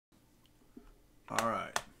All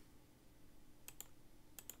right.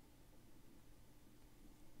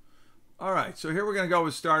 All right, so here we're going to go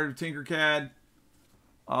with Starter Tinkercad.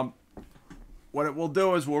 What it will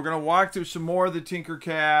do is we're going to walk through some more of the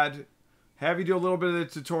Tinkercad, have you do a little bit of the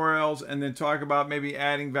tutorials, and then talk about maybe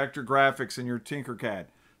adding vector graphics in your Tinkercad.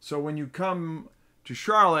 So when you come to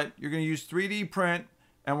Charlotte, you're going to use 3D print,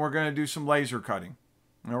 and we're going to do some laser cutting.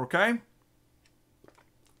 Okay?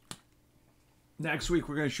 Next week,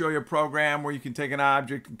 we're going to show you a program where you can take an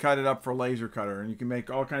object and cut it up for a laser cutter, and you can make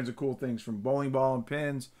all kinds of cool things from bowling ball and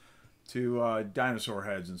pins to dinosaur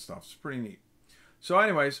heads and stuff. It's pretty neat. So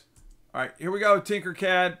anyways, all right, here we go,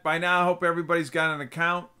 Tinkercad. By now, I hope everybody's got an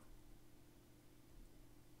account.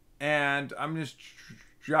 And I'm just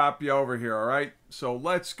drop you over here, all right? So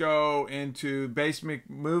let's go into basic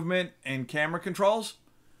movement and camera controls.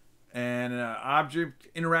 And object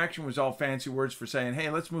interaction was all fancy words for saying, hey,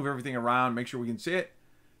 let's move everything around, make sure we can see it.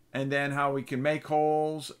 And then how we can make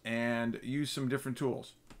holes and use some different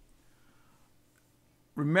tools.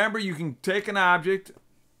 Remember, you can take an object.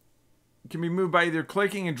 It can be moved by either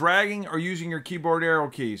clicking and dragging or using your keyboard arrow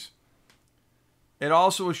keys. It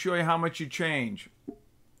also will show you how much you change.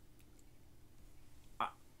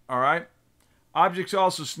 All right. Objects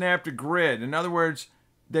also snap to grid. In other words,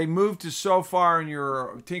 they move to so far in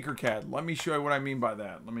your Tinkercad. Let me show you what I mean by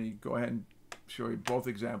that. Let me go ahead and show you both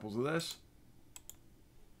examples of this.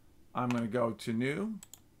 I'm going to go to new.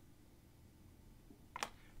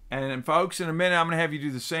 And then, folks, in a minute, I'm going to have you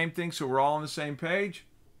do the same thing so we're all on the same page.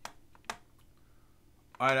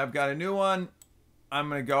 All right, I've got a new one. I'm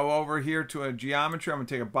going to go over here to a geometry. I'm going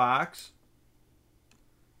to take a box.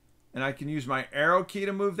 And I can use my arrow key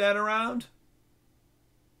to move that around.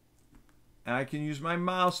 And I can use my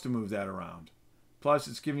mouse to move that around. Plus,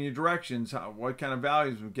 it's giving you directions, what kind of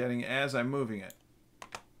values I'm getting as I'm moving it.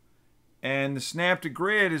 And the snap to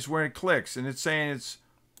grid is where it clicks. And it's saying it's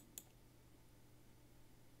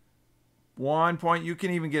 1 point. You can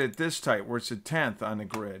even get it this tight, where it's a 1/10 on the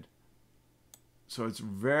grid. So it's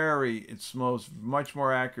it moves much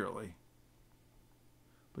more accurately.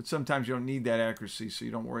 But sometimes you don't need that accuracy, so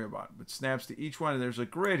you don't worry about it. But snaps to each one, and there's a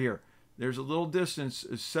grid here. There's a little distance,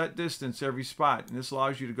 a set distance every spot. And this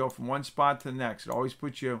allows you to go from one spot to the next. It always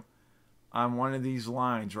puts you on one of these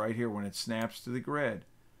lines right here when it snaps to the grid.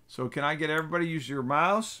 So can I get everybody to use your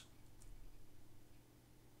mouse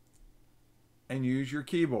and use your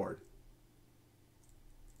keyboard?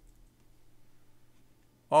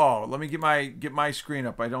 Oh, let me get my screen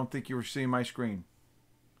up. I don't think you were seeing my screen.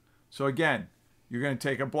 So again, you're going to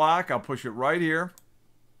take a block. I'll push it right here.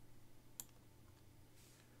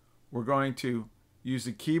 We're going to use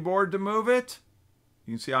the keyboard to move it.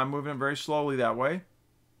 You can see I'm moving it very slowly that way.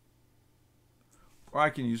 Or I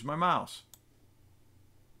can use my mouse.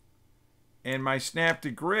 And my snap to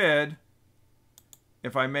grid,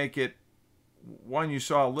 if I make it 1, you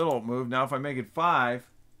saw a little move. Now if I make it 5,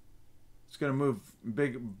 it's going to move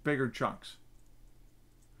bigger chunks.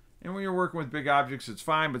 And when you're working with big objects, it's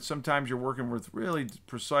fine, but sometimes you're working with really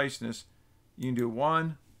preciseness. You can do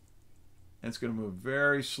 1, and it's going to move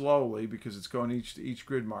very slowly because it's going to each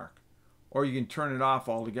grid mark. Or you can turn it off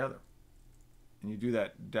altogether. And you do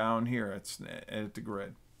that down here at the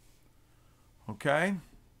grid. Okay?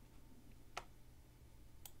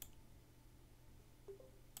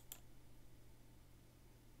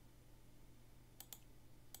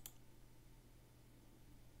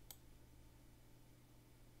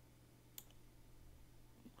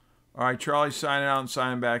 All right, Charlie's signing out and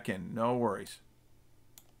signing back in. No worries.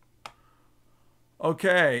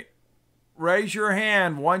 Okay, raise your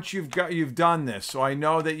hand once you've done this, so I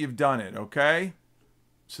know that you've done it. Okay,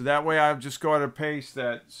 so that way I'll just go at a pace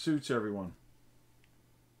that suits everyone.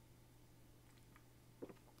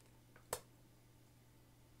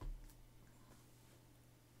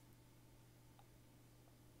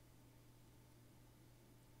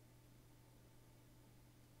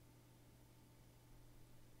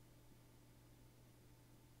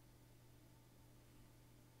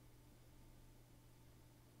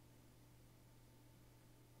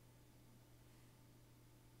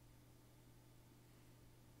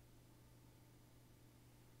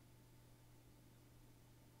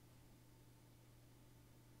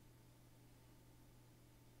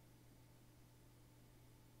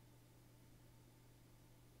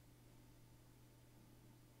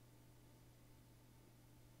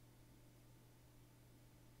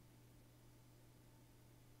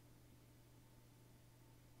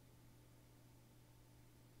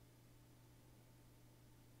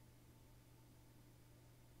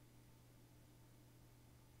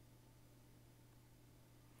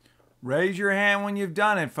 Raise your hand when you've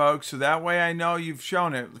done it, folks, so that way I know you've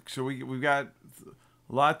shown it. So we've got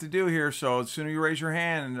A lot to do here, so the sooner you raise your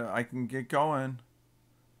hand, I can get going.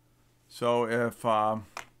 So if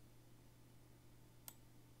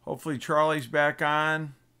hopefully Charlie's back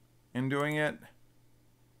on and doing it.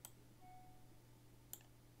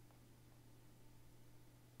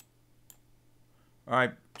 All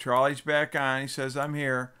right, Charlie's back on. He says, I'm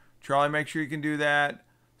here. Charlie, make sure you can do that.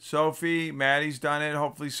 Sophie, Maddie's done it.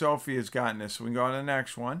 Hopefully Sophie has gotten this. So we can go on to the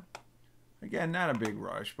next one. Again, not a big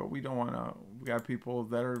rush, but we don't want to. We got people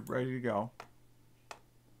that are ready to go.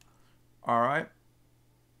 All right.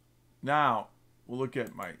 Now, we'll look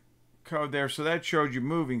at my code there. So that showed you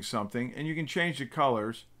moving something, and you can change the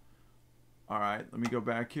colors. All right, let me go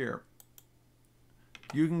back here.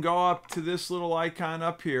 You can go up to this little icon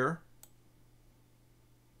up here,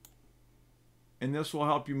 and this will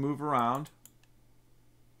help you move around.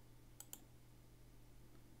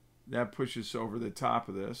 That pushes over the top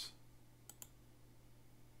of this.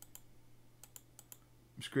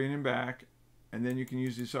 I'm screening back, and then you can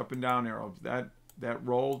use this up and down arrow. That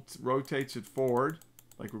rotates it forward,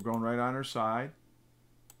 like we're going right on our side.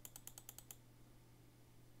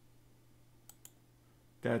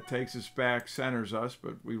 That takes us back, centers us,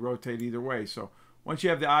 but we rotate either way. So once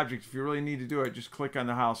you have the object, if you really need to do it, just click on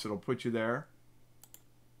the house. It'll put you there.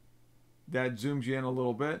 That zooms you in a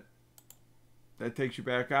little bit. That takes you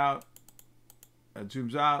back out. That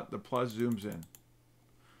zooms out. The plus zooms in.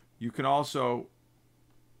 You can also,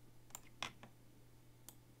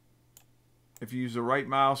 if you use the right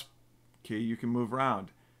mouse key, you can move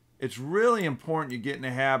around. It's really important you get in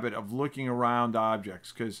the habit of looking around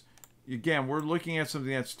objects, because, again, we're looking at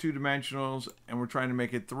something that's 2 dimensionals and we're trying to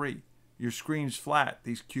make it 3. Your screen's flat.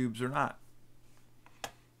 These cubes are not.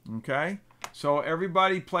 Okay? So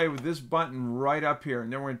everybody play with this button right up here,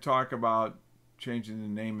 and then we're going to talk about changing the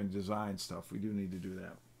name and design stuff. We do need to do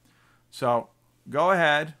that. So go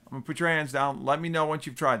ahead. I'm going to put your hands down. Let me know once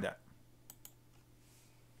you've tried that.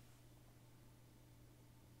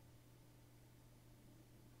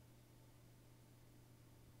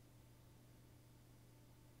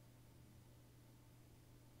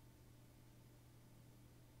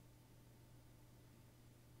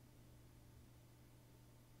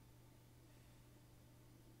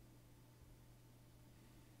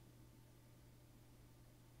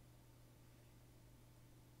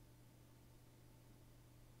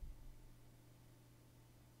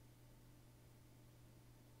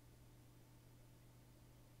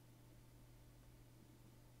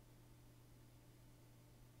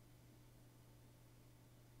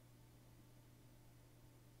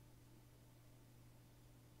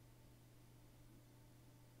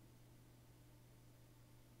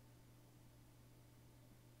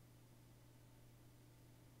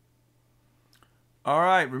 All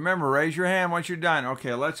right, remember, raise your hand once you're done.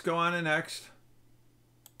 Okay, let's go on to next.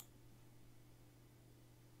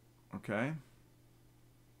 Okay.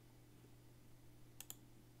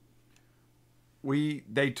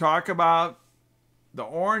 They talk about the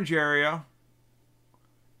orange area,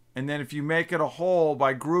 and then if you make it a whole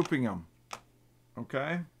by grouping them.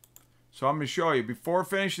 Okay? So I'm going to show you. Before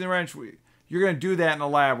finishing the wrench, you're going to do that in the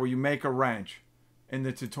lab where you make a wrench in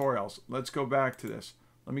the tutorials. Let's go back to this.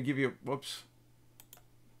 Let me give you, whoops.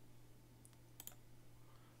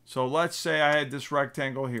 So let's say I had this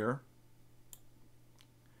rectangle here.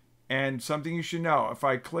 And something you should know, if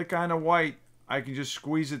I click on a white, I can just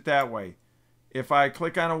squeeze it that way. If I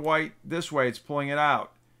click on a white this way, it's pulling it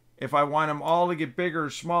out. If I want them all to get bigger or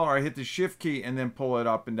smaller, I hit the shift key and then pull it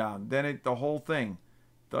up and down. Then the whole thing,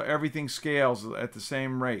 everything scales at the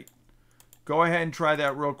same rate. Go ahead and try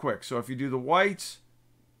that real quick. So if you do the whites,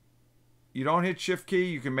 you don't hit shift key,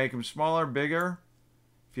 you can make them smaller, bigger.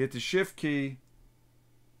 If you hit the shift key,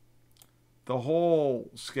 the whole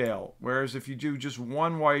scale. Whereas if you do just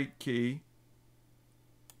one white key,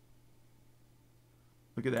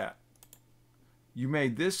 look at that. You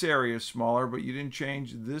made this area smaller, but you didn't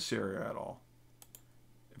change this area at all.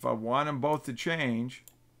 If I want them both to change,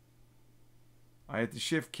 I hit the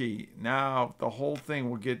shift key. Now the whole thing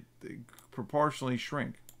will get proportionally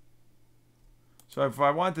shrink. So if I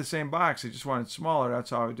want the same box, I just want it smaller, that's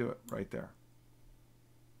how I do it, right there.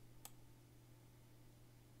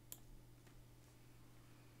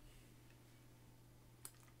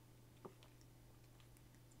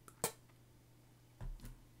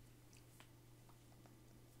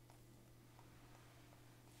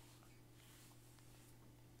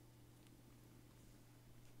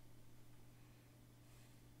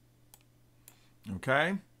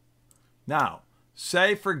 Okay? Now,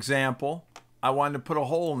 say, for example, I wanted to put a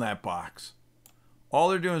hole in that box. All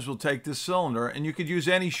they're doing is we'll take this cylinder, and you could use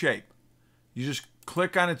any shape. You just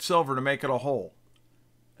click on its silver to make it a hole.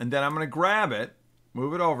 And then I'm going to grab it,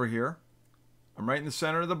 move it over here. I'm right in the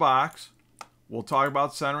center of the box. We'll talk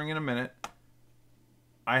about centering in a minute.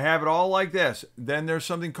 I have it all like this. Then there's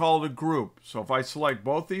something called a group. So if I select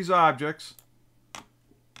both these objects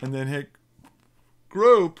and then hit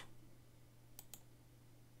group,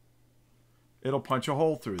 it'll punch a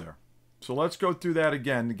hole through there. So let's go through that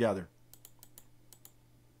again together.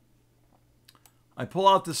 I pull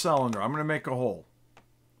out the cylinder. I'm going to make a hole.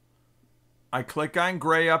 I click on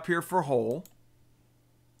gray up here for hole.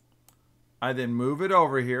 I then move it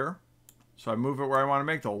over here. So I move it where I want to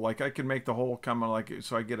make the hole. Like I can make the hole come like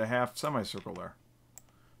so I get a half semicircle there.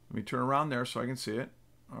 Let me turn around there so I can see it.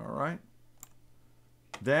 All right.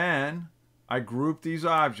 Then I group these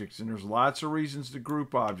objects, and there's lots of reasons to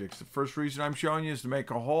group objects. The first reason I'm showing you is to make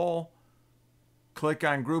a hole. Click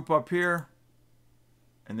on group up here,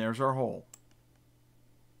 and there's our hole.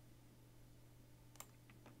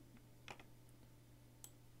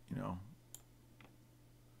 You know,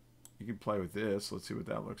 you can play with this. Let's see what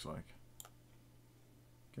that looks like.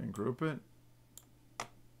 Can group it.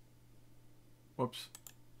 Whoops.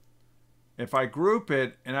 If I group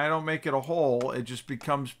it and I don't make it a hole, it just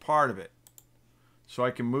becomes part of it. So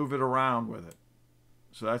I can move it around with it.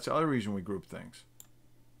 So that's the other reason we group things.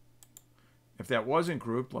 If that wasn't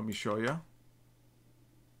grouped, let me show you.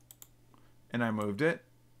 And I moved it,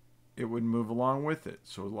 it would move along with it.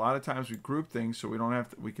 So a lot of times we group things so we don't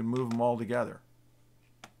have to, we can move them all together.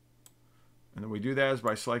 And then we do that is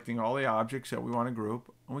by selecting all the objects that we want to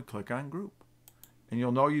group, and we click on group. And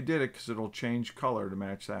you'll know you did it because it'll change color to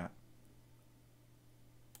match that.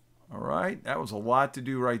 All right, that was a lot to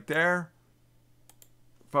do right there.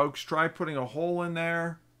 Folks, try putting a hole in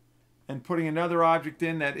there and putting another object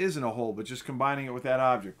in that isn't a hole, but just combining it with that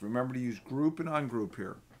object. Remember to use group and ungroup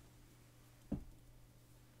here.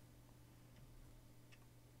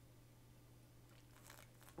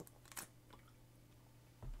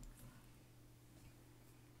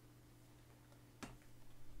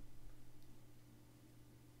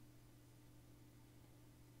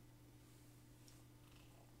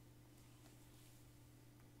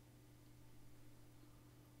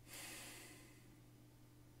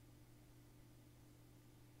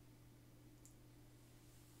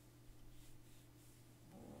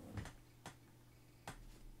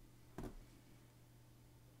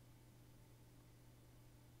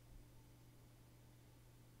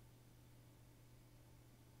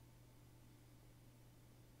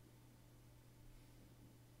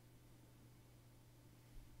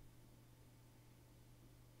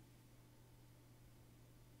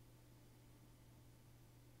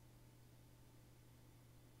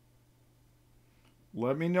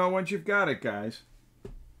 Let me know once you've got it, guys.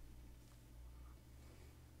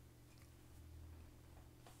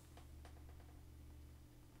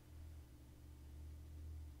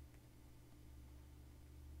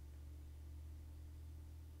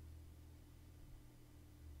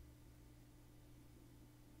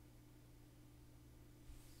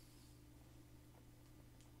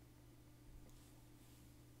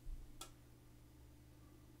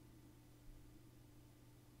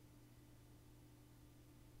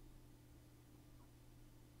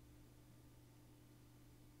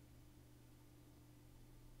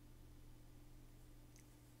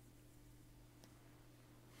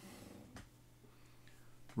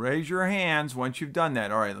 Raise your hands once you've done that.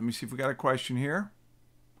 All right, let me see if we got a question here.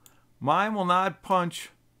 Mine will not punch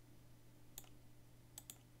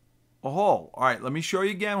a hole. All right, let me show you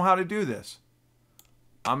again how to do this.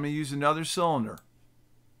 I'm going to use another cylinder.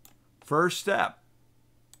 First step,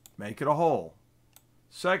 make it a hole.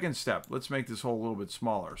 Second step, let's make this hole a little bit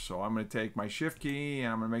smaller. So I'm going to take my shift key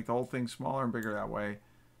and I'm going to make the whole thing smaller and bigger that way.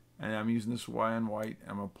 And I'm using this one white and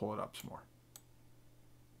I'm going to pull it up some more.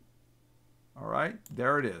 All right,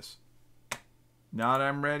 there it is. Now that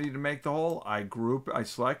I'm ready to make the hole, I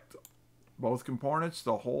select both components,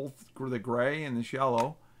 the whole, the gray and this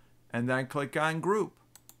yellow, and then click on group.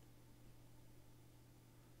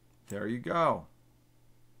 There you go.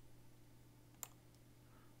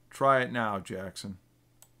 Try it now, Jackson.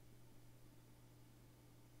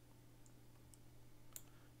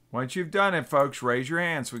 Once you've done it, folks, raise your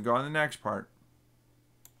hands so we can go on the next part.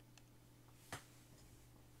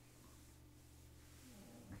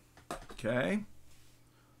 Okay.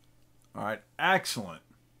 All right, excellent.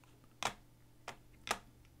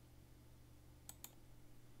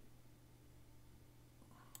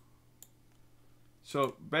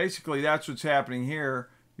 So basically that's what's happening here.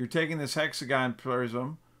 You're taking this hexagon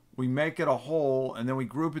prism, we make it a hole, and then we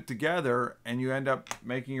group it together, and you end up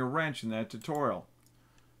making your wrench in that tutorial.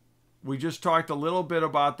 We just talked a little bit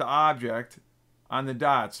about the object on the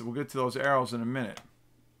dots. We'll get to those arrows in a minute.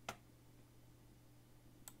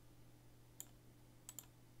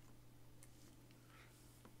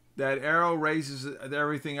 that arrow raises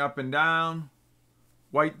everything up and down.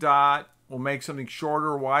 White dot will make something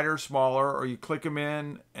shorter, wider, smaller, or you click them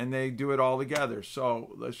in and they do it all together. So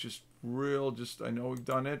let's just I know we've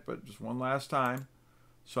done it, but just one last time.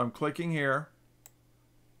 So I'm clicking here.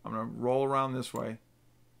 I'm going to roll around this way.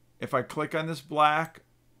 If I click on this black,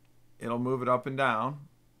 it'll move it up and down.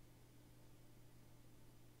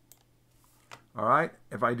 All right.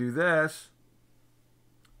 If I do this,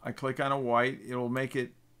 I click on a white, it'll make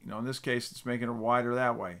it, in this case, it's making it wider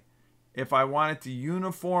that way. If I want it to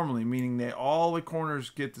uniformly, meaning that all the corners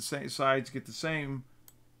get the same, sides get the same,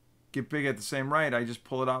 get big at the same rate, I just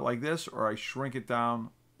pull it out like this, or I shrink it down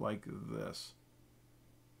like this.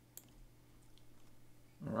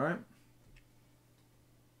 All right.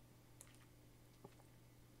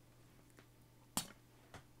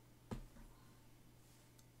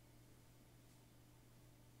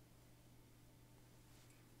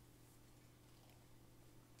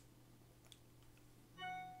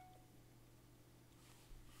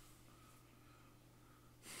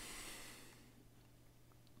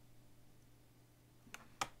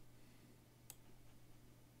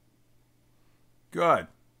 Good.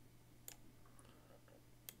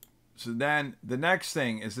 So then the next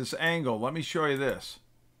thing is this angle. Let me show you this.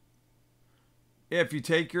 If you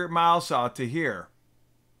take your mouse out to here,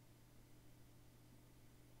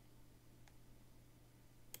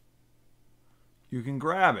 you can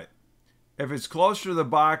grab it. If it's closer to the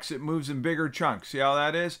box, it moves in bigger chunks. See how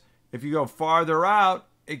that is? If you go farther out,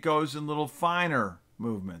 it goes in little finer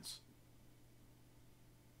movements.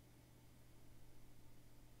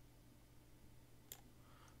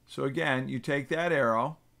 So again, you take that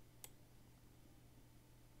arrow,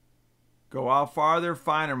 go out farther,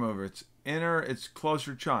 finer movements. Inner, it's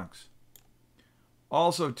closer chunks.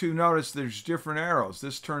 Also, too, notice there's different arrows.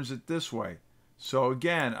 This turns it this way. So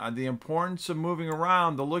again, the importance of moving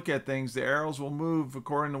around to look at things, the arrows will move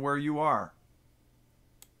according to where you are.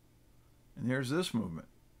 And here's this movement.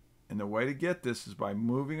 And the way to get this is by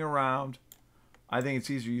moving around. I think it's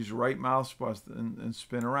easier to use the right mouse button and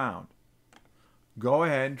spin around. Go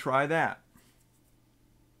ahead and try that.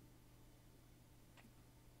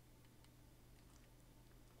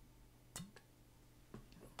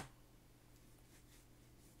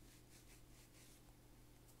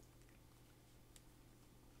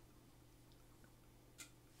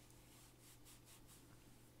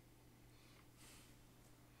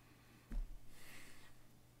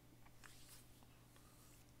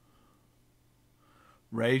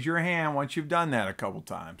 Raise your hand once you've done that a couple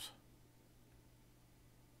times.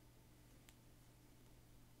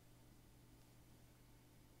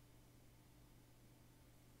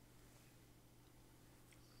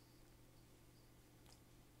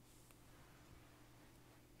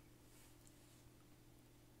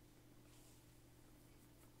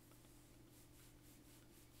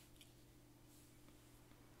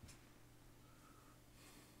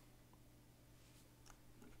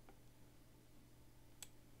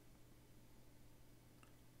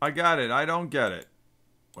 I got it. I don't get it.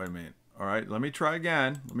 Wait a minute. All right, let me try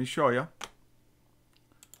again. Let me show you.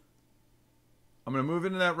 I'm going to move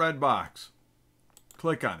into that red box.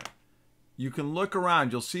 Click on it. You can look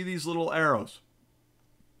around. You'll see these little arrows.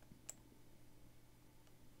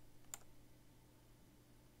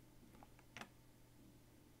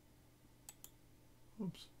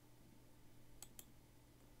 Oops.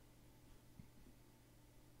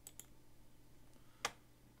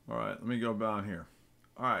 All right, let me go down here.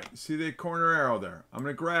 All right, see the corner arrow there? I'm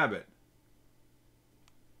going to grab it.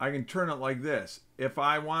 I can turn it like this. If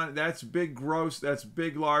I want, that's big gross, that's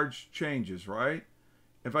big large changes, right?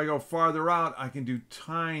 If I go farther out, I can do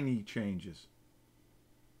tiny changes.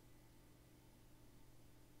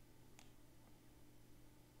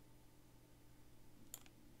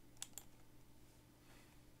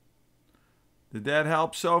 Did that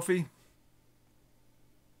help, Sophie?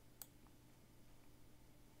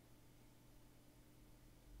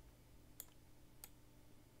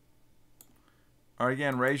 All right,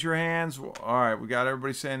 again, raise your hands. All right, we got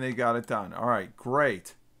everybody saying they got it done. All right,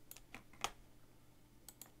 great.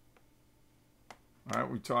 All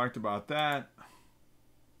right, we talked about that.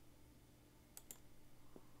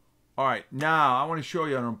 All right, now I want to show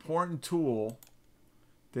you an important tool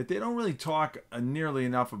that they don't really talk nearly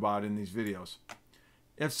enough about in these videos.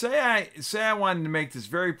 If say I wanted to make this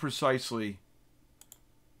very precisely,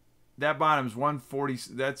 that bottom's 140.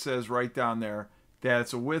 That says right down there that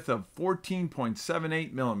it's a width of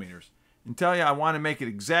 14.78 millimeters. And tell you I want to make it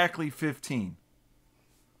exactly 15.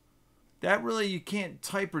 That really, you can't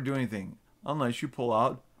type or do anything unless you pull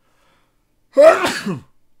out, pardon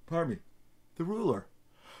me, the ruler.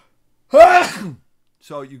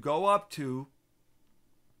 So you go up to,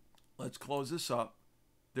 let's close this up.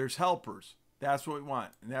 There's helpers. That's what we want.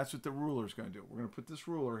 And that's what the ruler is going to do. We're going to put this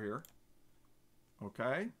ruler here.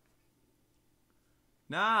 Okay.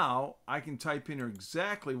 Now I can type in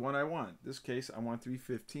exactly what I want. In this case, I want it to be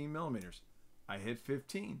 15 millimeters. I hit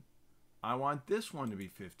 15. I want this one to be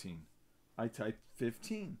 15. I type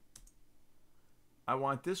 15. I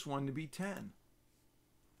want this one to be 10.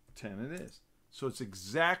 10 it is. So it's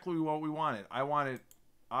exactly what we wanted. I want it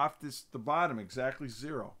off the bottom exactly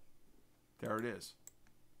 0. There it is.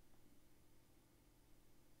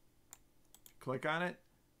 Click on it.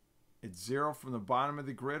 It's 0 from the bottom of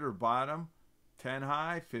the grid or bottom. 10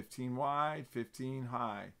 high, 15 wide, 15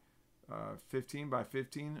 high. 15 by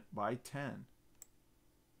 15 by 10.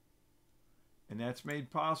 And that's made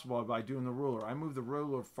possible by doing the ruler. I move the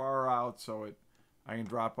ruler far out so I can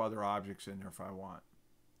drop other objects in there if I want.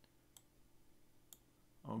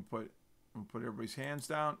 I'm gonna put everybody's hands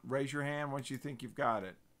down. Raise your hand once you think you've got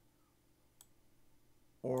it.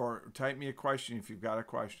 Or type me a question if you've got a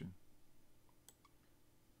question.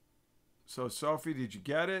 So Sophie, did you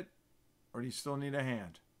get it? Or do you still need a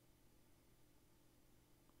hand?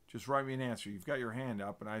 Just write me an answer. You've got your hand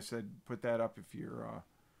up, and I said put that up if you're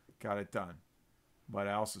got it done. But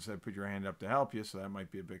I also said put your hand up to help you, so that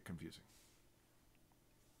might be a bit confusing.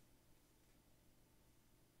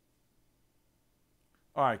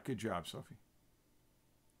 All right, good job, Sophie.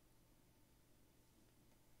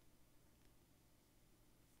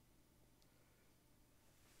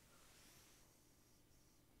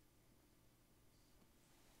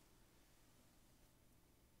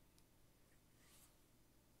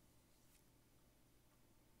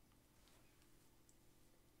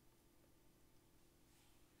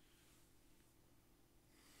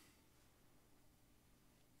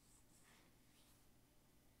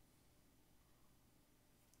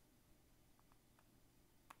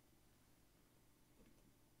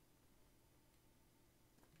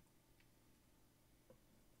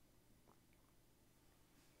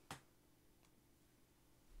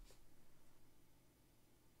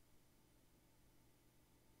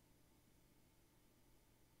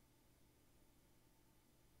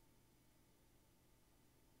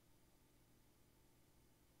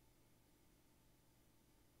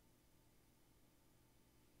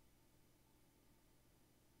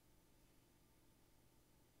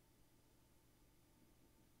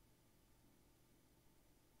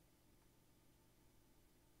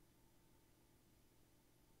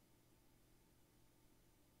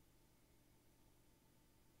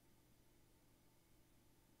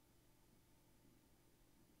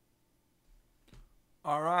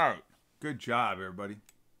 All right. Good job, everybody.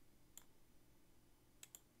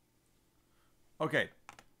 Okay.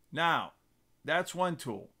 Now, that's one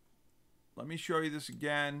tool. Let me show you this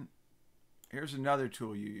again. Here's another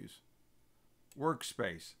tool you use.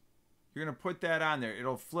 Workspace. You're going to put that on there.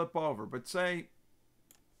 It'll flip over. But say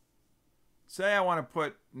I want to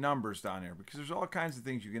put numbers down here because there's all kinds of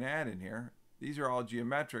things you can add in here. These are all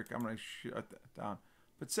geometric. I'm going to shut that down.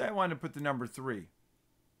 But say I want to put the number 3.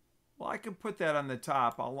 Well, I can put that on the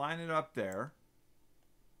top. I'll line it up there.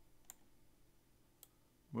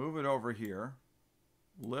 Move it over here.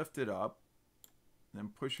 Lift it up. Then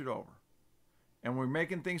push it over. And we're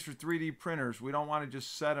making things for 3D printers. We don't want to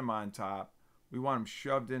just set them on top. We want them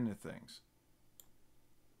shoved into things.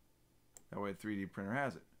 That way the 3D printer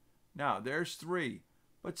has it. Now, there's 3.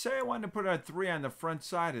 But say I wanted to put a 3 on the front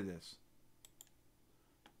side of this.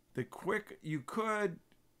 You could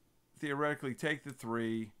theoretically take the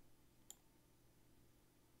 3,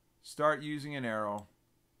 start using an arrow,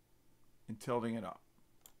 and tilting it up.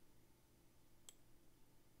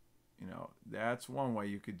 You know, that's one way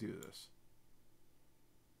you could do this.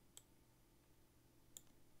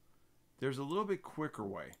 There's a little bit quicker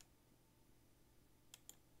way.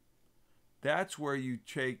 That's where you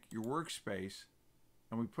take your workspace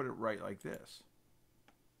and we put it right like this.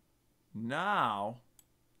 Now,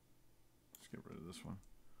 let's get rid of this one.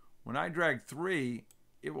 When I drag 3,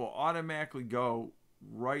 it will automatically go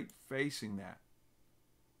right facing that.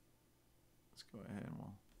 Let's go ahead and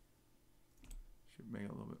we'll should make it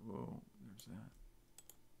a little bit. Whoa, there's that.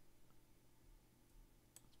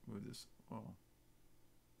 Let's move this. Whoa.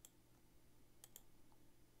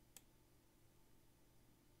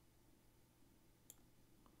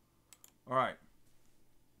 All right.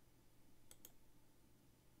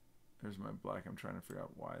 There's my black. I'm trying to figure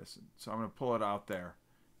out why this. So I'm going to pull it out there.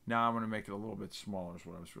 Now I'm going to make it a little bit smaller is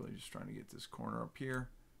what I was really just trying to get this corner up here.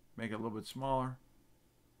 Make it a little bit smaller.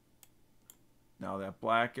 Now that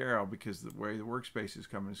black arrow, because the way the workspace is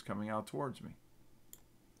coming out towards me.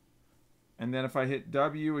 And then if I hit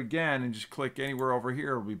W again and just click anywhere over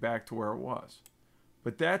here, it'll be back to where it was.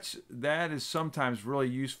 But that is sometimes really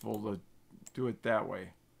useful to do it that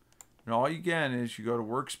way. And all you again is you go to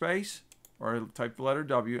Workspace or type the letter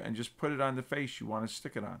W and just put it on the face you want to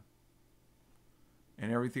stick it on.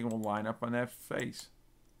 And everything will line up on that face.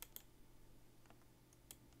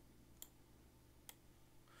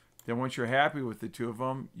 Then once you're happy with the two of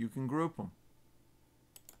them, you can group them.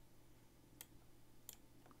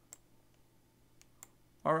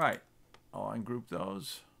 All right, I'll ungroup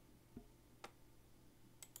those.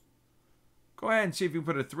 Go ahead and see if you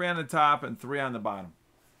put a 3 on the top and 3 on the bottom.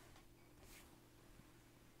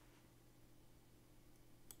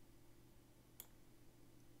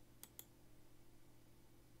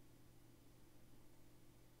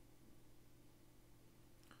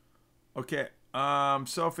 Okay,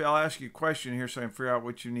 Sophie, I'll ask you a question here so I can figure out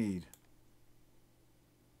what you need.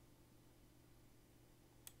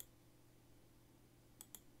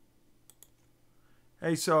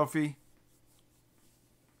 Hey, Sophie.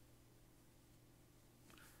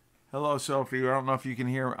 Hello, Sophie. I don't know if you can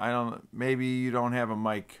hear. Maybe you don't have a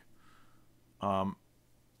mic. I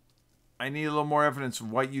need a little more evidence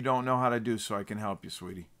of what you don't know how to do so I can help you,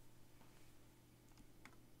 sweetie.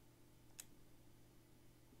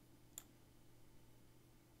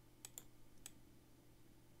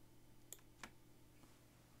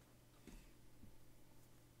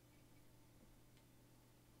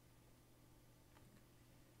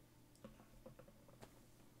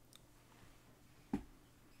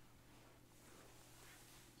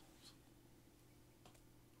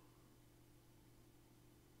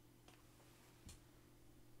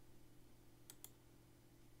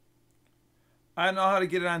 I know how to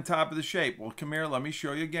get it on top of the shape. Well, come here. Let me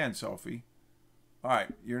show you again, Sophie. All right.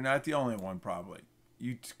 You're not the only one, probably.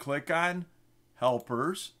 You click on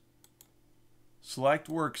Helpers, select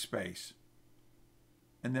Workspace,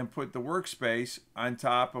 and then put the workspace on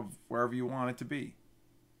top of wherever you want it to be.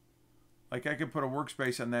 Like I could put a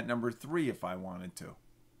workspace on that number 3 if I wanted to.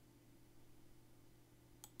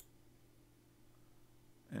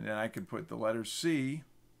 And then I could put the letter C.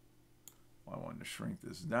 Well, I wanted to shrink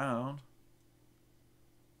this down.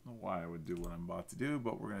 I don't know why I would do what I'm about to do,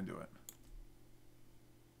 but we're going to do it.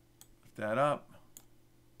 Lift that up.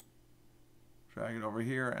 Drag it over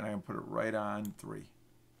here, and I can put it right on 3.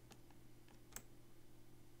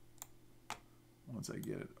 Once I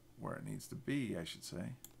get it where it needs to be, I should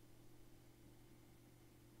say.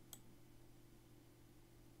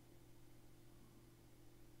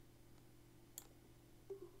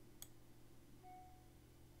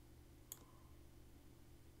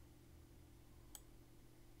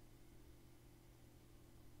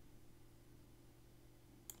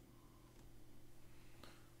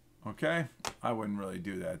 Okay, I wouldn't really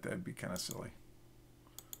do that. That'd be kind of silly.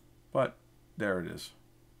 But there it is.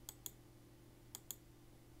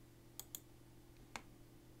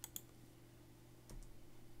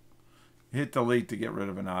 Hit delete to get rid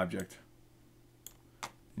of an object.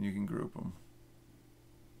 And you can group them.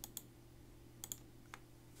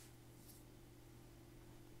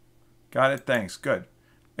 Got it? Thanks. Good.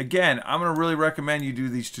 Again, I'm going to really recommend you do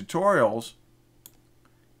these tutorials.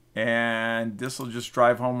 And this will just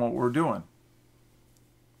drive home what we're doing.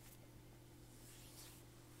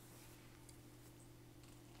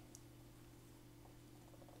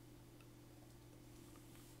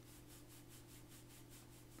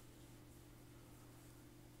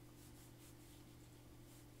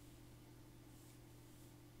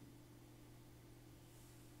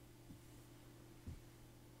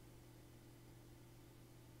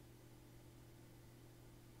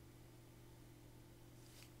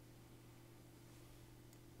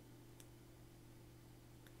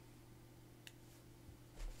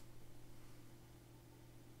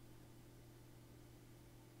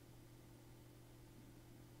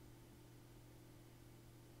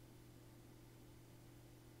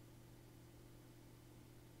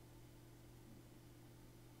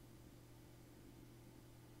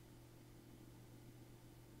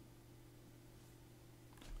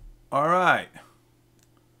 All right.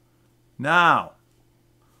 Now,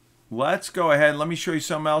 let's go ahead. Let me show you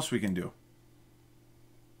something else we can do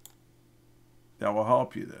that will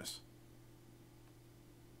help you this.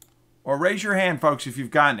 Or raise your hand, folks, if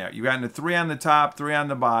you've gotten it. You've gotten a 3 on the top, 3 on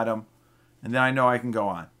the bottom, and then I know I can go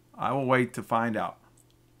on. I will wait to find out.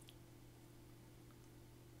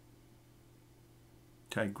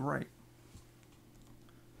 Okay, great.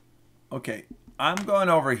 Okay, I'm going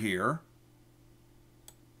over here.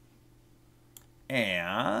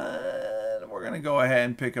 And we're going to go ahead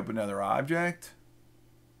and pick up another object.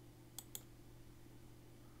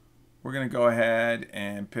 We're going to go ahead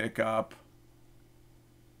and pick up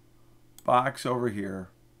box over here.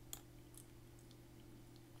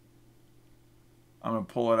 I'm going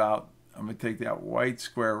to pull it out. I'm going to take that white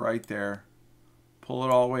square right there, pull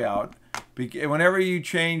it all the way out. Whenever you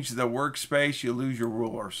change the workspace, you lose your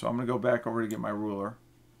ruler. So I'm going to go back over to get my ruler.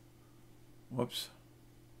 Whoops.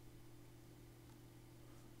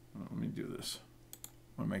 Let me do this.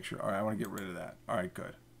 I want to make sure. All right, I want to get rid of that. All right,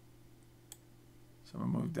 good. So I'm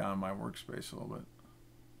going to move down my workspace a little bit.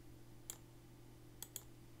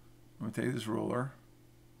 I'm going to take this ruler.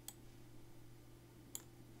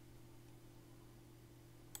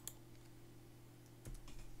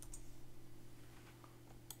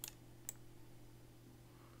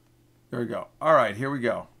 There we go. All right, here we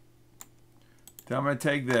go. Then I'm going to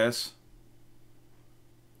take this,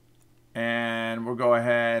 and we'll go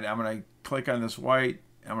ahead. I'm going to click on this white.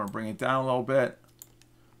 I'm going to bring it down a little bit.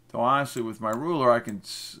 Though honestly, with my ruler, I can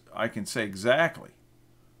say exactly.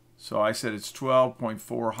 So I said it's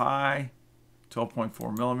 12.4 high,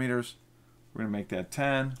 12.4 millimeters. We're going to make that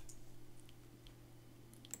 10.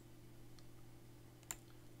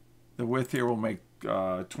 The width here will make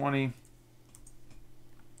 20.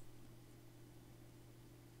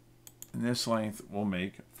 And this length will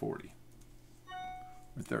make 40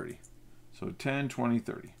 or 30. So 10, 20,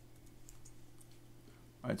 30.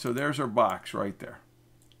 All right, so there's our box right there.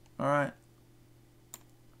 All right.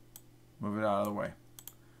 Move it out of the way.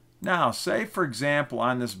 Now, say, for example,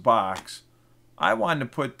 on this box, I wanted to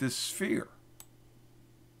put this sphere.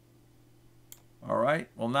 All right.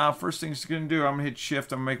 Well, now, first thing it's going to do, I'm going to hit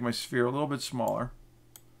Shift. I'm going to make my sphere a little bit smaller.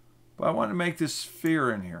 But I want to make this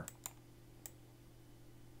sphere in here.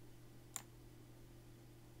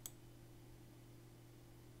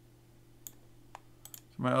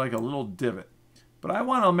 Like a little divot. But I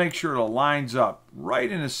want to make sure it lines up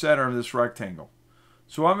right in the center of this rectangle.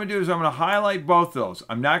 So what I'm going to do is I'm going to highlight both of those.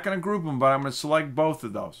 I'm not going to group them, but I'm going to select both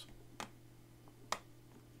of those.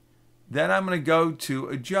 Then I'm going to go to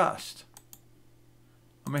Adjust.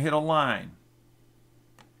 I'm going to hit Align.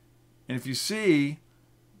 And if you see,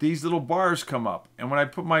 these little bars come up. And when I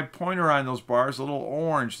put my pointer on those bars, a little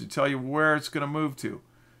orange to tell you where it's going to move to.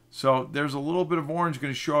 So there's a little bit of orange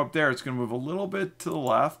going to show up there. It's going to move a little bit to the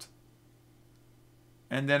left.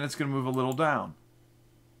 And then it's going to move a little down.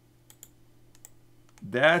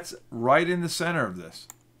 That's right in the center of this.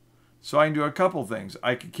 So I can do a couple things.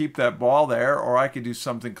 I could keep that ball there, or I could do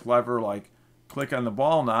something clever like click on the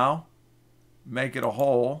ball now, make it a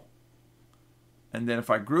hole, and then if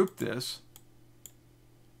I group this,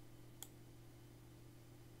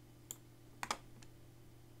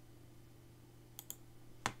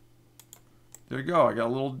 there you go. I got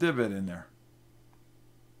a little divot in there.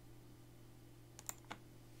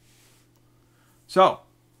 So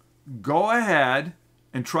go ahead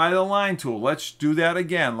and try the line tool. Let's do that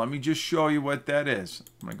again. Let me just show you what that is.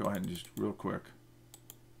 I'm going to go ahead and just real quick.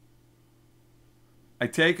 I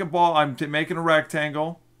take a ball. I'm making a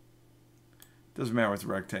rectangle. Doesn't matter what the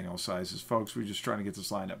rectangle size is, folks. We're just trying to get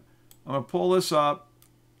this lined up. I'm going to pull this up,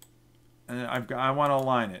 and I want to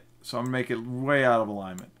align it. So I'm going to make it way out of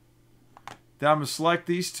alignment. Then I'm going to select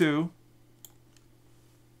these two.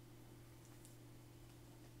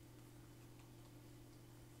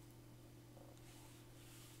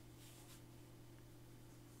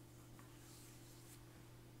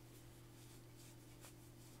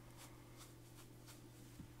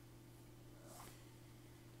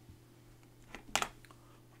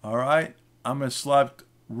 All right, I'm going to select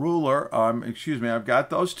ruler. Excuse me, I've got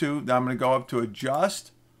those two. Now I'm going to go up to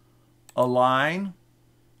Adjust, Align,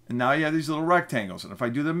 and now you have these little rectangles. And if I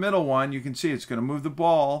do the middle one, you can see it's going to move the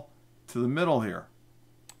ball to the middle here.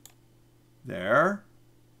 There.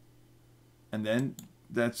 And then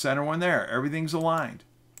that center one there. Everything's aligned.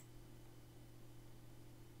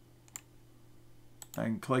 I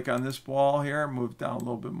can click on this ball here, move it down a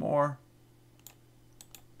little bit more.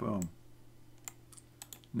 Boom.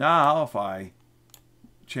 Now, if I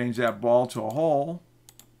change that ball to a hole,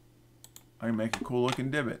 I can make a cool looking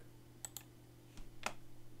divot.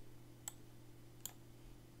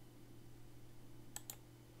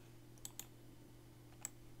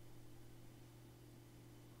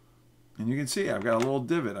 And you can see I've got a little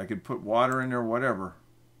divot. I could put water in there or whatever.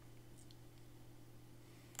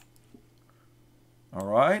 All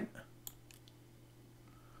right.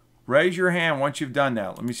 Raise your hand once you've done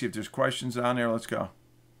that. Let me see if there's questions on there. Let's go.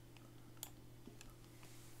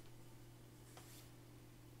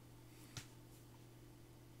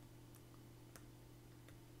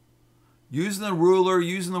 Using the ruler,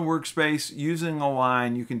 using the workspace, using a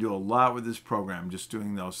line, you can do a lot with this program just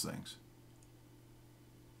doing those things.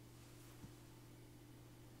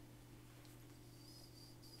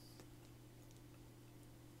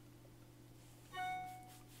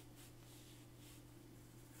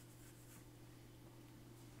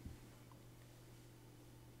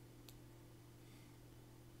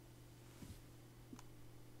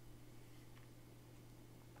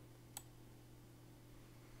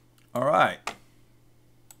 All right.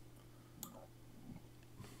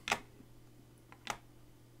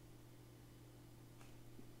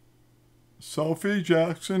 Sophie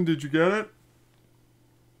Jackson, did you get it?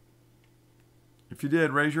 If you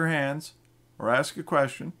did, raise your hands or ask a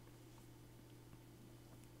question.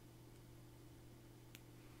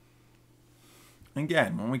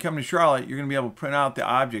 Again, when we come to Charlotte, you're going to be able to print out the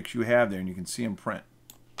objects you have there, and you can see them print.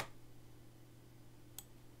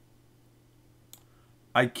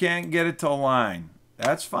 I can't get it to align.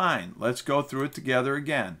 That's fine. Let's go through it together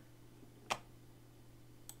again.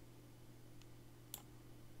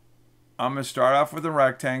 I'm going to start off with a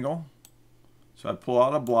rectangle. So I pull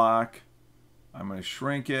out a block. I'm going to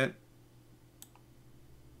shrink it.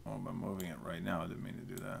 Oh, I'm moving it right now. I didn't mean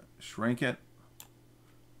to do that. Shrink it.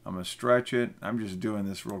 I'm going to stretch it. I'm just doing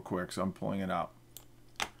this real quick, so I'm pulling it out.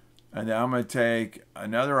 And then I'm going to take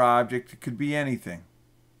another object. It could be anything.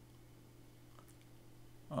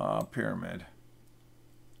 Pyramid.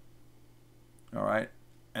 All right.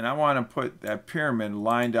 And I want to put that pyramid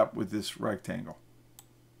lined up with this rectangle.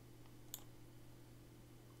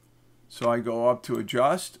 So I go up to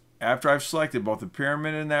adjust. After I've selected both the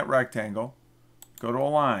pyramid and that rectangle, go to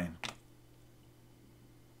align.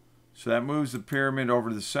 So that moves the pyramid over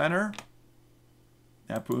to the center.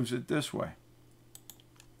 That moves it this way.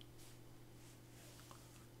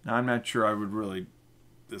 Now I'm not sure I would really,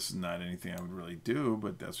 this is not anything I would really do,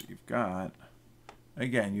 but that's what you've got.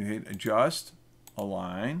 Again, you hit adjust,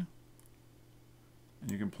 align,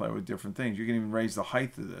 and you can play with different things. You can even raise the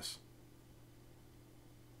height of this.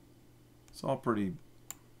 It's all pretty.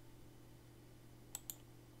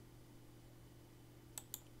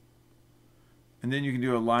 And then you can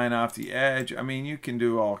do a line off the edge. I mean, you can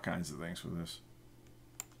do all kinds of things with this.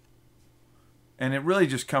 And it really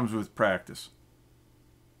just comes with practice.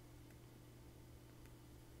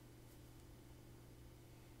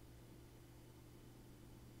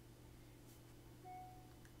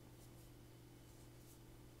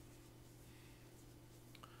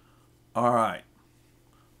 All right.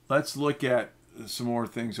 Let's look at some more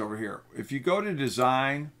things over here. If you go to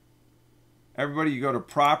design, everybody, you go to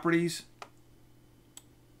properties.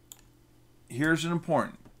 Here's an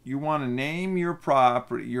important. You want to name your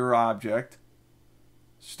property, your object.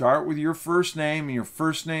 Start with your first name and your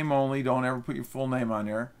first name only. Don't ever put your full name on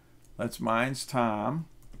there. Mine's Tom.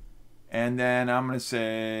 And then I'm going to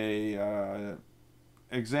say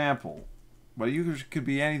example. But you could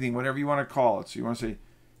be anything, whatever you want to call it. So you want to say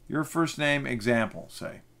your first name, example,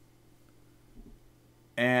 say.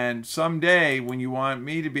 And someday when you want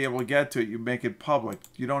me to be able to get to it, you make it public.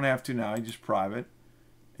 You don't have to now. You just private.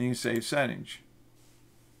 And you save settings.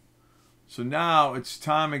 So now it's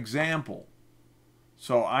Tom example.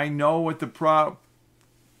 So I know what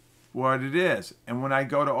it is. And when I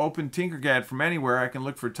go to open Tinkercad from anywhere, I can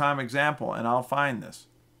look for Tom example and I'll find this.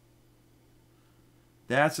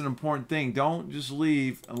 That's an important thing. Don't just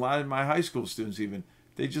leave, a lot of my high school students even,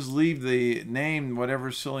 they just leave the name,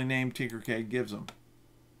 whatever silly name Tinkercad gives them.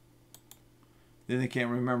 Then they can't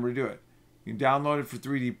remember to do it. You can download it for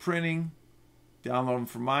 3D printing. Download them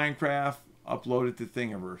for Minecraft, upload it to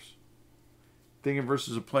Thingiverse. Thingiverse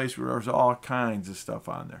is a place where there's all kinds of stuff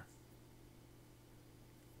on there.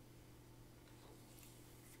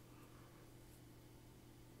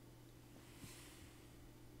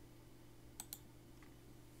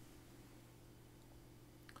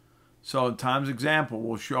 So Tom's example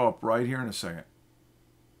will show up right here in a second.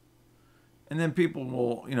 And then people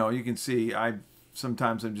will, you can see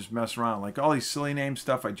sometimes I'm just messing around. Like all these silly name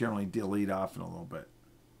stuff, I generally delete off in a little bit.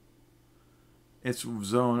 It's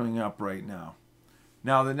zoning up right now.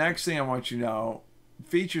 Now, the next thing I want you to know,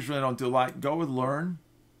 features really don't do a lot. Go with Learn.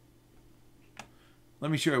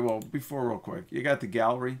 Let me show you, well, before real quick. You got the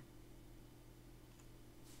gallery.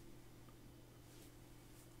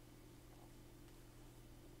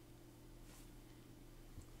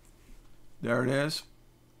 There it is.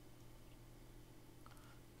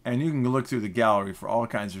 And you can look through the gallery for all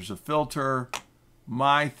kinds. There's a filter,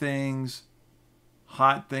 my things,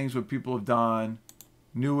 hot things, what people have done,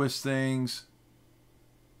 newest things.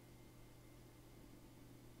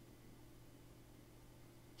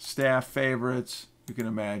 Staff favorites, you can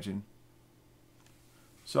imagine.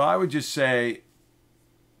 So I would just say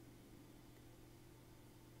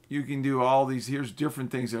you can do all these. Here's different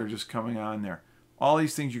things that are just coming on there. All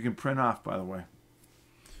these things you can print off, by the way.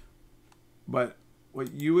 But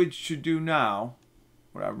what you should do now,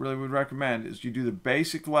 what I really would recommend, is you do the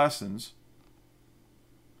basic lessons,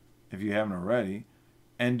 if you haven't already,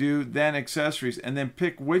 and do then accessories, and then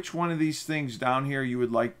pick which one of these things down here you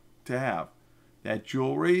would like to have. That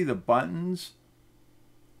jewelry, the buttons,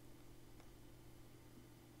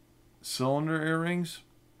 Cylinder earrings.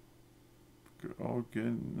 Oh,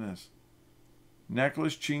 goodness.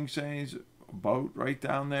 Necklace, ching chains, boat right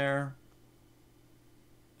down there.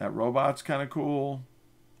 That robot's kind of cool.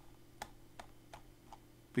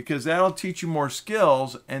 Because that'll teach you more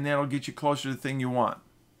skills, and that'll get you closer to the thing you want.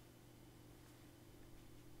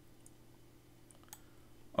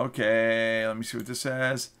 Okay, let me see what this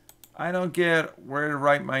says. I don't get where to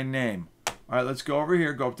write my name. All right, let's go over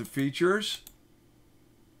here. Go up to Features.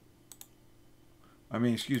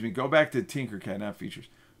 Excuse me. Go back to Tinkercad, not Features.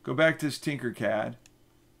 Go back to this Tinkercad.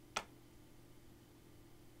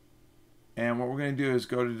 And what we're going to do is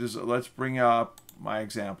go to this. Let's bring up my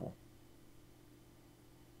example.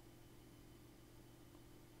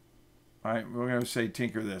 All right, we're going to say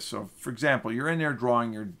tinker this. So, for example, you're in there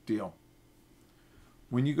drawing your deal.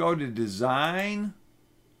 When you go to Design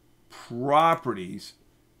Properties,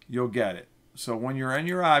 you'll get it. So when you're in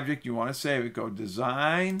your object, you want to save it. Go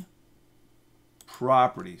Design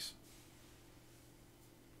Properties.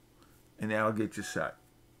 And that'll get you set.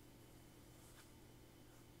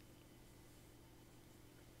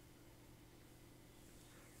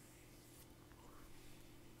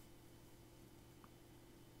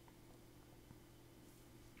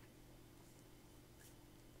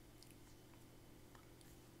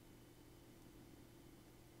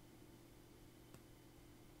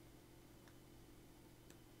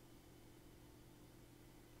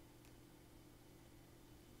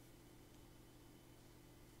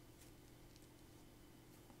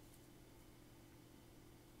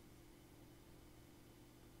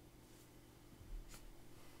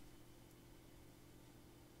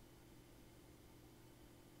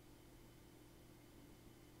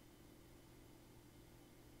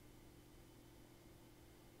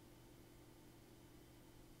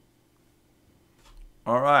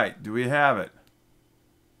 All right, do we have it?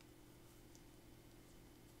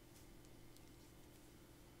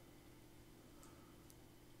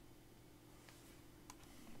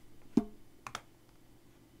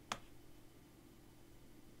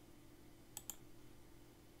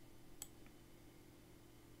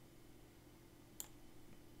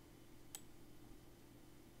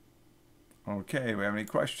 Okay, we have any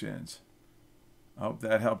questions? I hope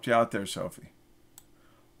that helped you out there, Sophie.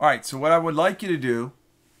 All right, so what I would like you to do,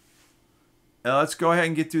 let's go ahead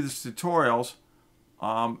and get through this tutorials,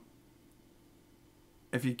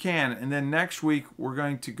 if you can, and then next week we're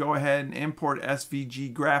going to go ahead and import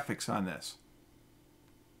SVG graphics on this.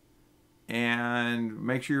 And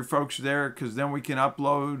make sure your folks are there, because then we can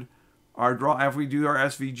upload our draw. After we do our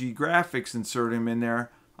SVG graphics, insert them in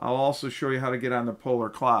there, I'll also show you how to get on the Polar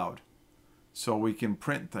Cloud so we can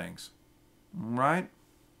print things. All right?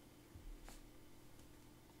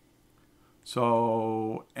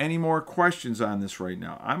 So, any more questions on this right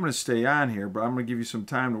now? I'm going to stay on here, but I'm going to give you some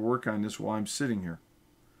time to work on this while I'm sitting here,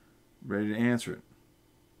 ready to answer it.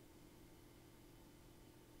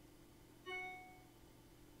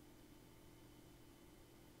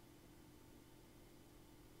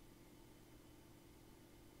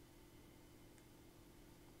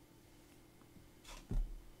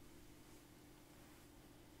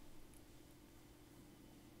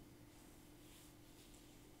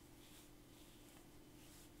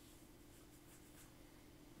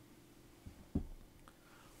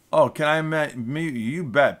 Oh, can I mute you? You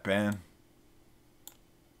bet, Ben.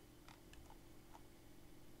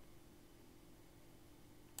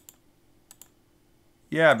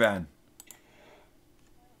 Yeah, Ben.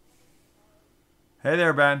 Hey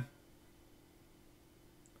there, Ben.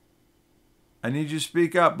 I need you to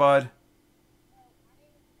speak up, bud.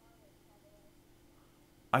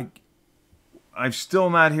 I'm still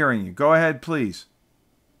not hearing you. Go ahead, please.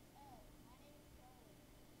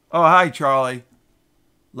 Oh, hi, Charlie.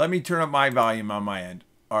 Let me turn up my volume on my end.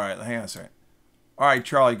 All right, hang on a second. All right,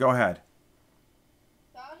 Charlie, go ahead.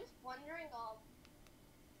 So I was just wondering,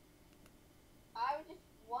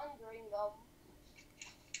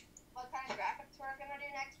 what kind of graphics we're gonna do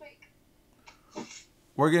next week.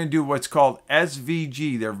 We're going to do what's called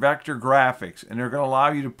SVG. They're vector graphics, and they're going to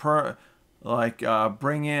allow you to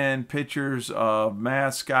bring in pictures of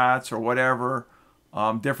mascots or whatever,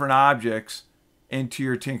 different objects into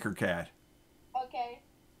your Tinkercad. Okay.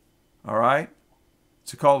 All right?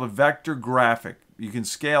 It's called a vector graphic. You can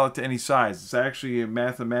scale it to any size. It's actually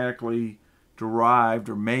mathematically derived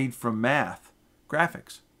or made from math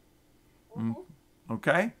graphics. Mm-hmm.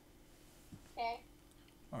 Okay? Okay.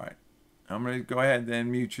 All right. I'm going to go ahead and then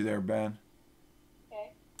mute you there, Ben.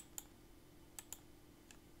 Okay.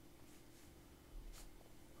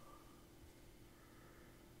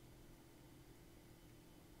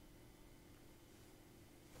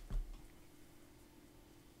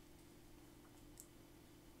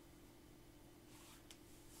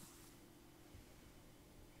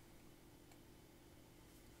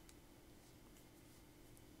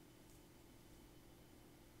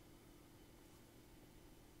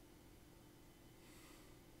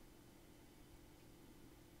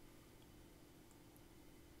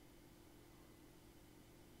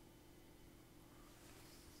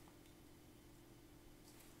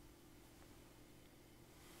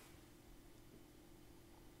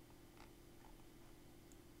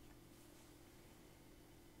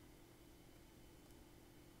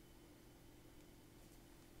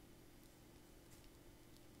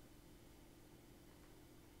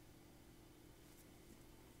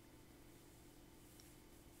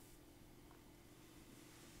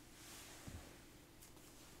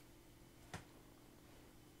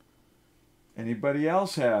 Anybody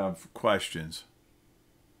else have questions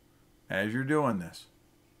as you're doing this?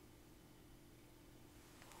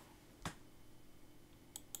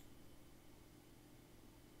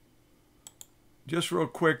 Just real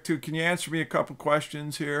quick, too, can you answer me a couple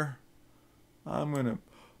questions here? I'm going to...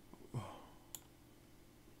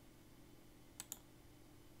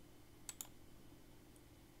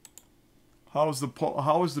 How was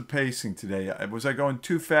the pacing today? Was I going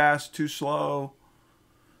too fast, too slow?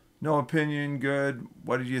 No opinion, good.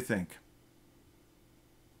 What did you think?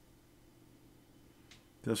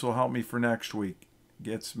 This will help me for next week.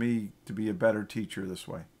 Gets me to be a better teacher this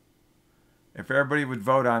way. If everybody would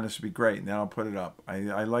vote on this, would be great, and then I'll put it up.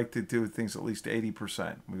 I like to do things at least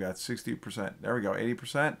 80%. We got 60%. There we go,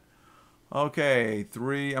 80%. Okay,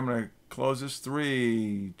 I'm going to close this.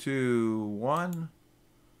 3, 2, 1.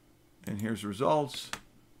 And here's the results.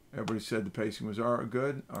 Everybody said the pacing was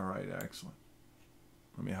good. All right, excellent.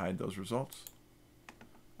 Let me hide those results.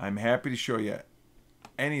 I'm happy to show you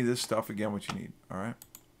any of this stuff again, what you need. All right.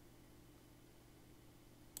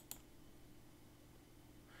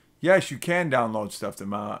 Yes, you can download stuff to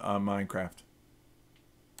Minecraft.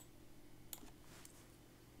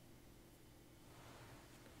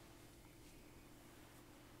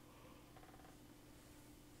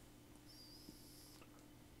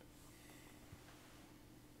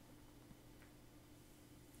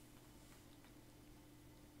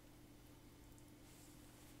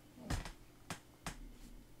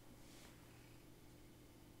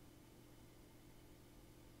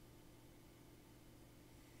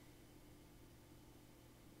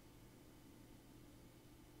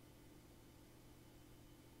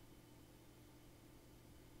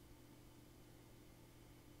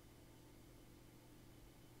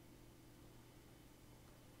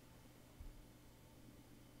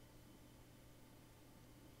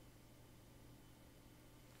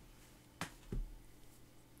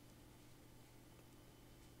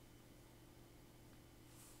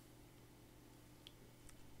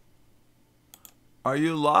 Are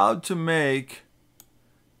you allowed to make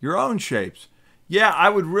your own shapes? Yeah, I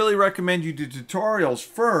would really recommend you do tutorials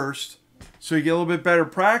first so you get a little bit better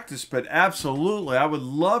practice, but absolutely, I would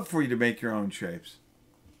love for you to make your own shapes.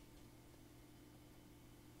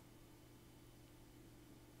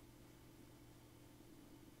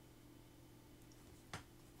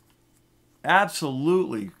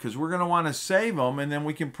 Absolutely, because we're going to want to save them and then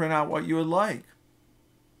we can print out what you would like.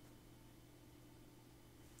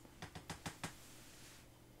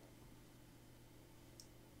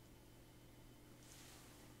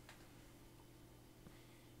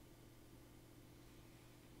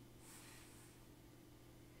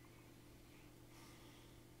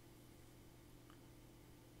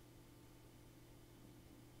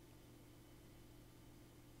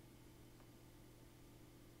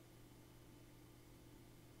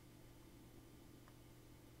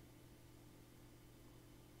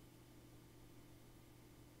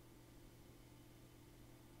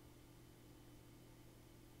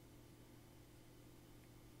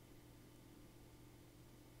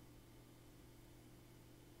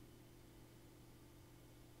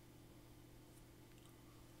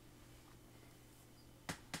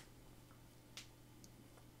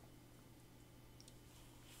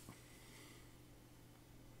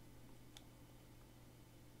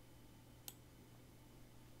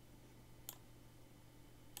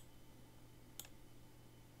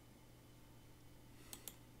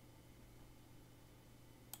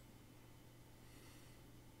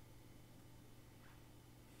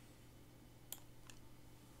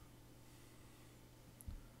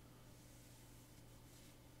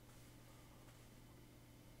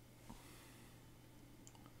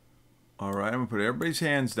 All right, I'm going to put everybody's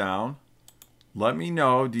hands down. Let me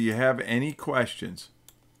know, do you have any questions?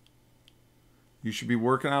 You should be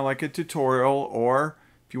working on like a tutorial, or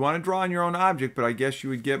if you want to draw on your own object, but I guess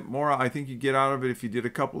you would get more, I think you'd get out of it if you did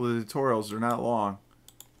a couple of tutorials. They're not long.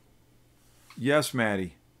 Yes,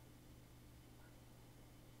 Maddie.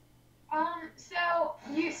 So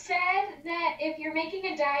you said that if you're making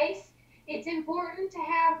a dice, it's important to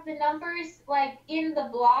have the numbers like in the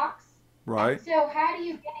blocks. Right. So how do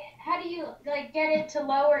you like get it to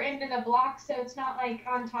lower into the block so it's not like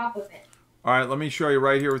on top of it? All right, let me show you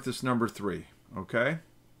right here with this number 3. Okay.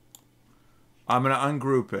 I'm going to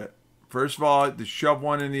ungroup it. First of all, to shove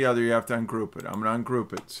one in the other, you have to ungroup it. I'm going to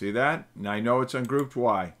ungroup it. See that? Now I know it's ungrouped.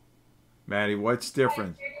 Why? Maddie, what's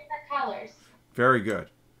different? They're different colors. Very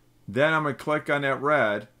good. Then I'm going to click on that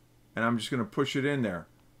red, and I'm just going to push it in there.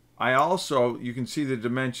 I also, you can see the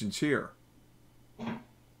dimensions here.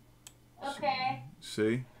 Okay.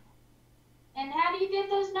 See? And how do you get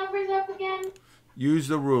those numbers up again? Use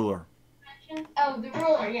the ruler. questions? Oh, the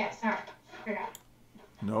ruler. Yeah, sorry. Forgot.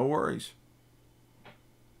 No worries.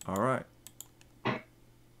 All right.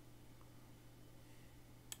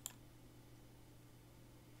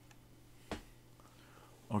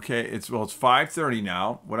 Okay, it's 5:30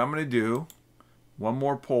 now. What I'm going to do, one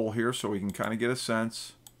more poll here so we can kind of get a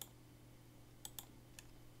sense.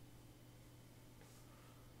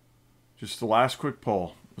 Just the last quick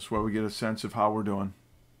poll. This way we get a sense of how we're doing.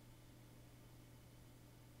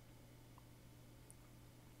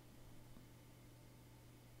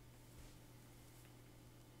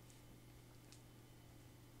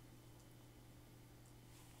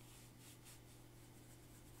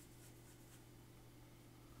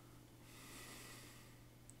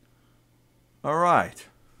 All right.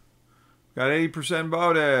 Got 80%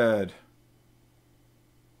 voted.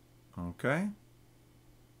 Okay.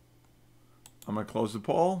 I'm going to close the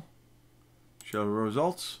poll. Show the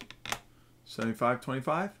results.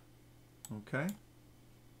 75-25. Okay.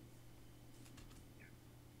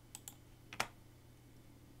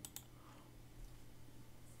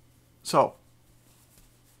 So,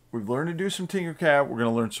 we've learned to do some Tinkercad. We're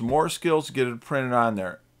going to learn some more skills to get it printed on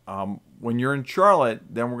there. When you're in Charlotte,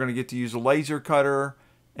 then we're going to get to use a laser cutter,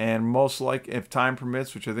 and most likely, if time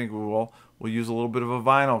permits, which I think we will, we'll use a little bit of a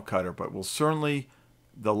vinyl cutter. But we'll certainly,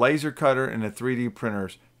 the laser cutter and the 3D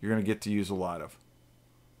printers, you're going to get to use a lot of.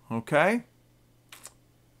 Okay?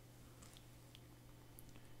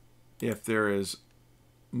 If there is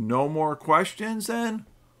no more questions, then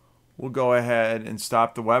we'll go ahead and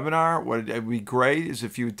stop the webinar. What would be great is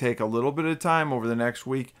if you would take a little bit of time over the next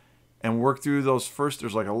week and work through those first,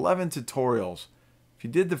 there's like 11 tutorials. If you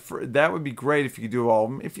did that would be great if you could do all of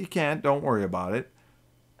them. If you can't, don't worry about it.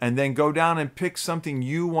 And then go down and pick something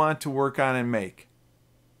you want to work on and make.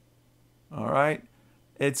 All right?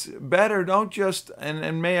 It's better, don't just,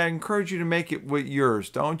 and may I encourage you to make it with yours.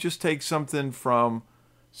 Don't just take something from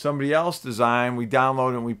somebody else's design, we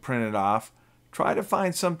download it and we print it off. Try to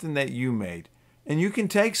find something that you made. And you can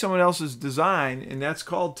take someone else's design, and that's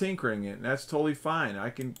called tinkering it, and that's totally fine. I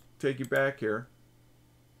can take you back here.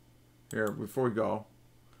 Here, before we go.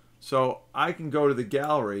 So I can go to the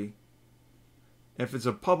gallery. If it's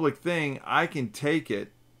a public thing, I can take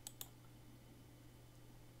it.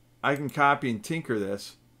 I can copy and tinker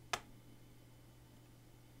this.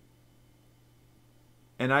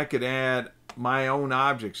 And I could add my own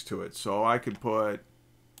objects to it. So I could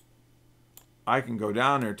I can go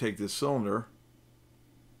down there, take this cylinder,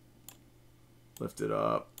 lift it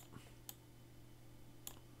up.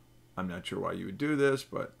 I'm not sure why you would do this,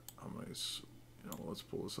 but I'm going to, let's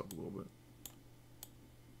pull this up a little bit.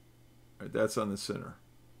 All right, that's on the center.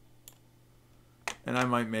 And I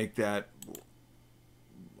might make that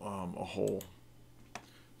a hole.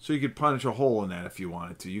 So you could punch a hole in that if you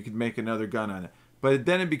wanted to. You could make another gun on it. But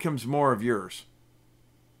then it becomes more of yours.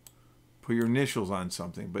 Put your initials on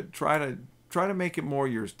something, but try to make it more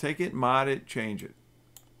yours. Take it, mod it, change it.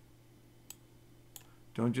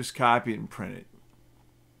 Don't just copy it and print it.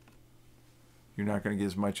 You're not going to get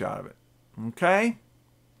as much out of it. Okay?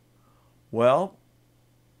 Well,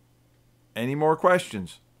 any more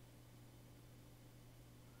questions?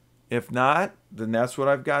 If not, then that's what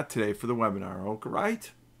I've got today for the webinar. Okay,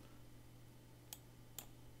 right?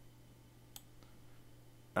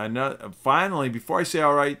 And finally, before I say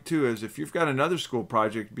all right, too, is if you've got another school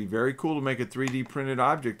project, it'd be very cool to make a 3D printed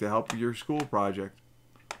object to help your school project.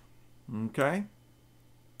 Okay?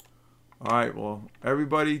 All right, well,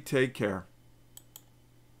 everybody take care.